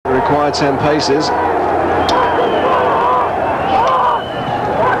required 10 paces.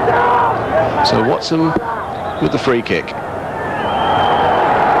 So Watson with the free kick.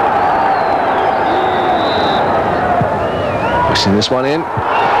 Pushing this one in.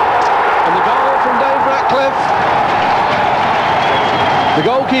 And the goal from Dave Ratcliffe. The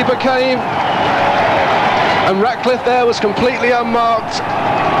goalkeeper came, and Ratcliffe there was completely unmarked.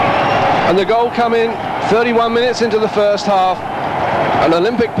 And the goal come in 31 minutes into the first half. And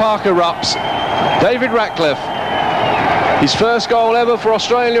Olympic Park erupts. David Ratcliffe, his first goal ever for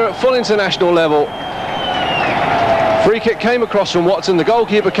Australia at full international level. Free kick came across from Watson. The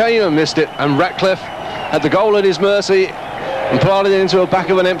goalkeeper came and missed it, and Ratcliffe had the goal at his mercy and planted it into the back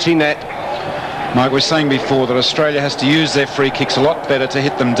of an empty net. Mike, we were saying before that Australia has to use their free kicks a lot better to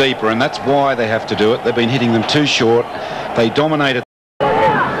hit them deeper, and that's why they have to do it. They've been hitting them too short. They dominated.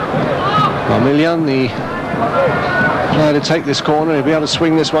 Marmillion, the player to take this corner, he'll be able to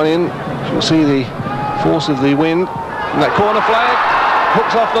swing this one in. You'll see the force of the wind. And that corner flag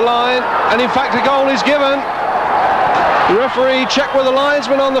hooks off the line, and in fact a goal is given. The referee checked with the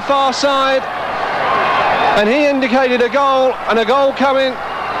linesman on the far side, and he indicated a goal, and a goal coming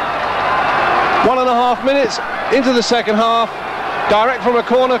 1.5 minutes into the second half, direct from a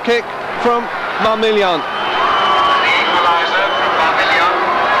corner kick from Marmillion.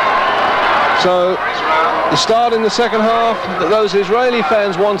 So the start in the second half that those Israeli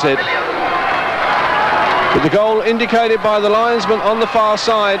fans wanted, with the goal indicated by the linesman on the far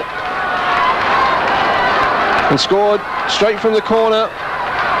side, and scored straight from the corner